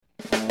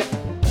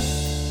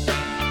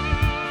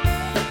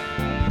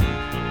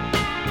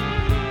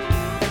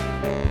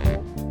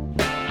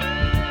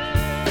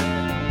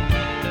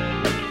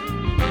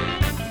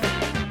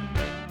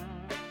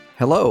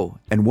Hello,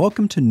 and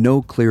welcome to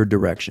No Clear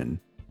Direction.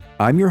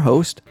 I'm your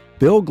host,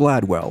 Bill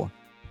Gladwell,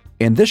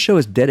 and this show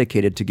is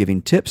dedicated to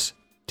giving tips,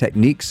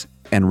 techniques,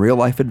 and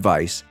real-life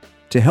advice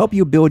to help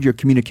you build your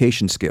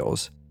communication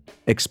skills,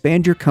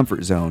 expand your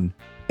comfort zone,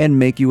 and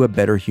make you a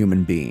better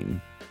human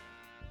being.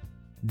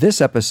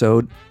 This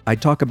episode, I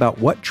talk about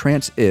what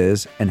trance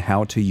is and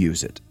how to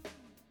use it.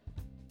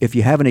 If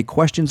you have any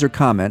questions or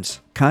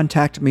comments,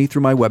 contact me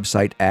through my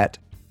website at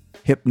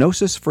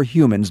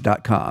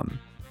hypnosisforhumans.com.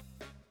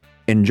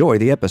 Enjoy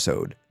the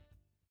episode.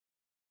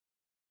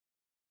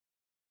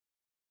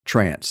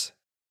 Trance.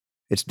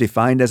 It's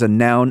defined as a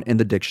noun in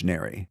the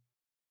dictionary.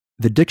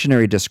 The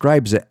dictionary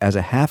describes it as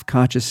a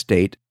half-conscious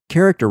state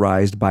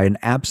characterized by an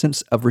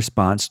absence of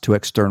response to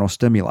external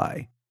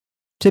stimuli,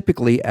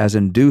 typically as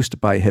induced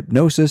by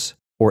hypnosis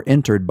or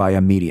entered by a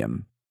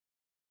medium.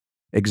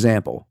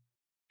 Example: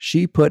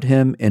 she put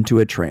him into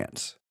a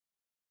trance.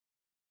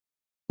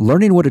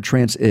 Learning what a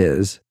trance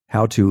is,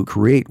 how to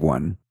create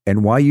one,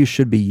 and why you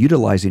should be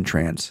utilizing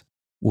trance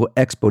will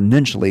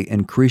exponentially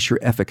increase your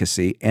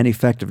efficacy and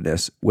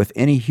effectiveness with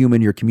any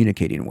human you're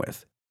communicating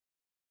with.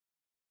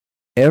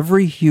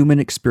 Every human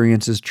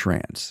experiences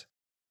trance.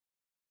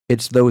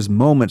 It's those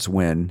moments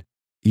when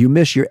you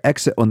miss your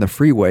exit on the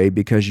freeway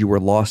because you were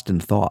lost in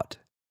thought.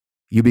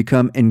 You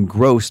become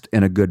engrossed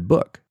in a good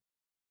book.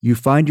 You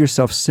find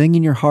yourself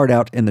singing your heart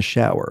out in the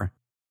shower,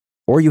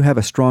 or you have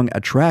a strong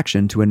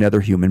attraction to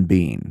another human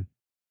being.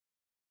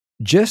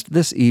 Just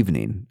this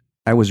evening,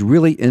 I was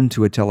really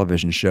into a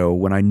television show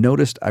when I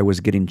noticed I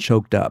was getting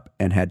choked up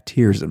and had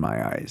tears in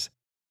my eyes.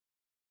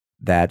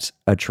 That's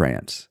a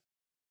trance.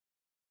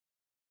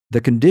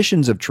 The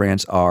conditions of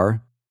trance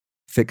are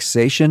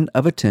fixation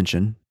of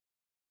attention,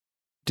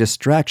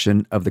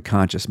 distraction of the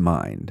conscious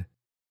mind,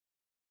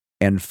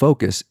 and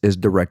focus is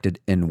directed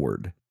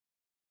inward.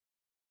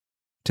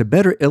 To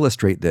better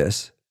illustrate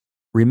this,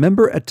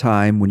 remember a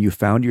time when you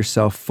found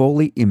yourself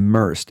fully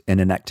immersed in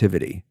an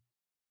activity.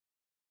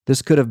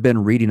 This could have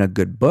been reading a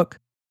good book,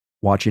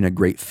 watching a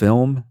great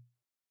film,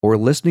 or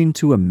listening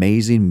to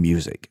amazing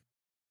music.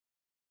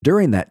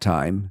 During that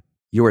time,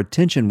 your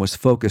attention was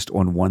focused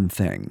on one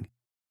thing: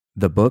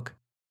 the book,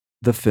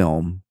 the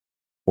film,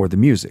 or the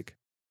music.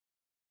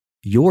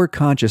 Your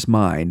conscious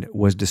mind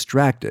was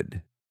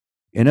distracted.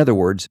 In other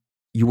words,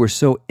 you were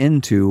so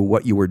into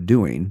what you were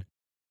doing,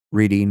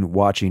 reading,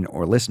 watching,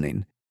 or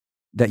listening,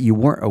 that you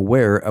weren't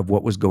aware of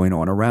what was going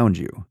on around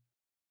you.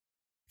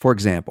 For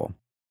example,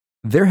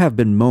 there have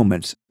been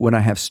moments when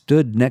I have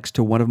stood next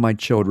to one of my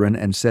children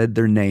and said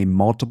their name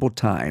multiple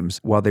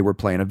times while they were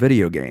playing a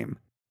video game,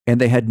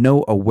 and they had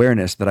no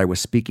awareness that I was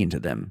speaking to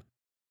them.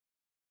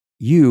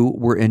 You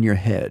were in your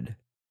head.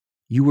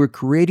 You were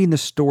creating the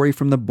story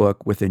from the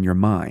book within your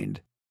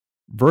mind,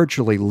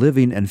 virtually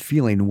living and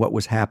feeling what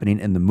was happening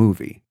in the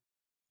movie,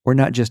 or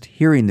not just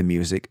hearing the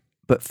music,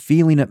 but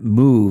feeling it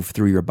move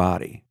through your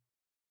body.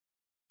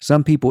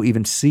 Some people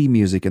even see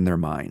music in their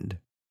mind.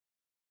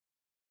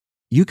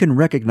 You can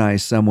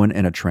recognize someone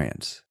in a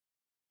trance.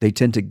 They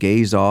tend to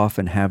gaze off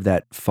and have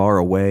that far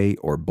away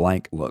or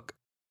blank look,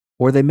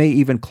 or they may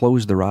even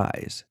close their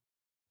eyes.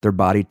 Their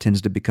body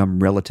tends to become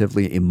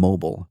relatively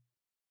immobile.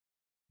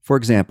 For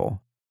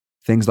example,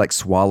 things like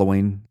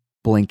swallowing,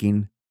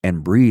 blinking,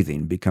 and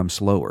breathing become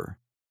slower.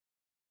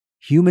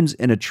 Humans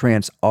in a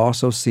trance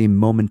also seem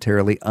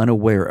momentarily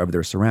unaware of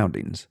their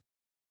surroundings.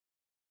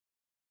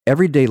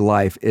 Everyday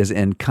life is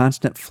in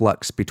constant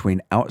flux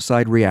between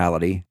outside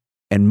reality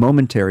and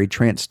momentary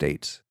trance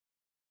states.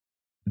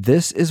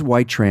 This is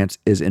why trance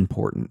is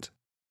important.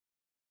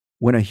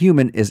 When a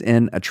human is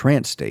in a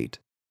trance state,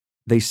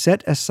 they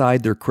set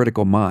aside their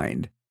critical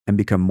mind and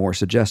become more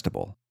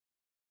suggestible.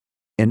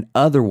 In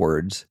other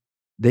words,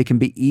 they can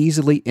be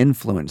easily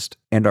influenced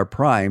and are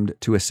primed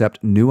to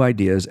accept new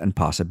ideas and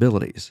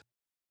possibilities.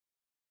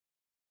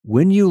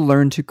 When you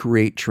learn to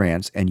create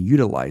trance and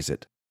utilize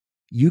it,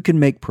 you can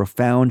make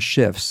profound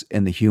shifts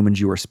in the humans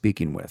you are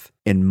speaking with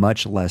in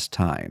much less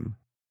time.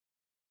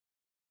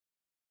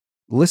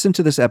 Listen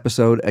to this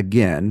episode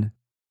again,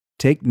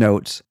 take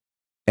notes,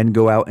 and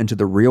go out into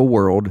the real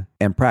world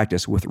and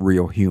practice with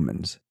real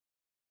humans.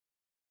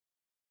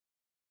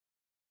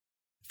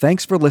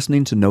 Thanks for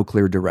listening to No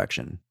Clear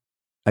Direction.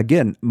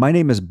 Again, my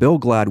name is Bill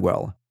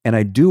Gladwell, and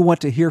I do want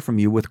to hear from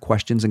you with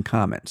questions and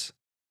comments.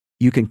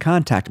 You can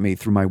contact me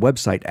through my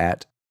website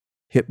at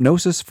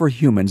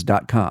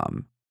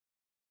hypnosisforhumans.com.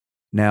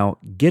 Now,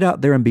 get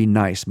out there and be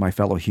nice, my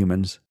fellow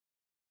humans.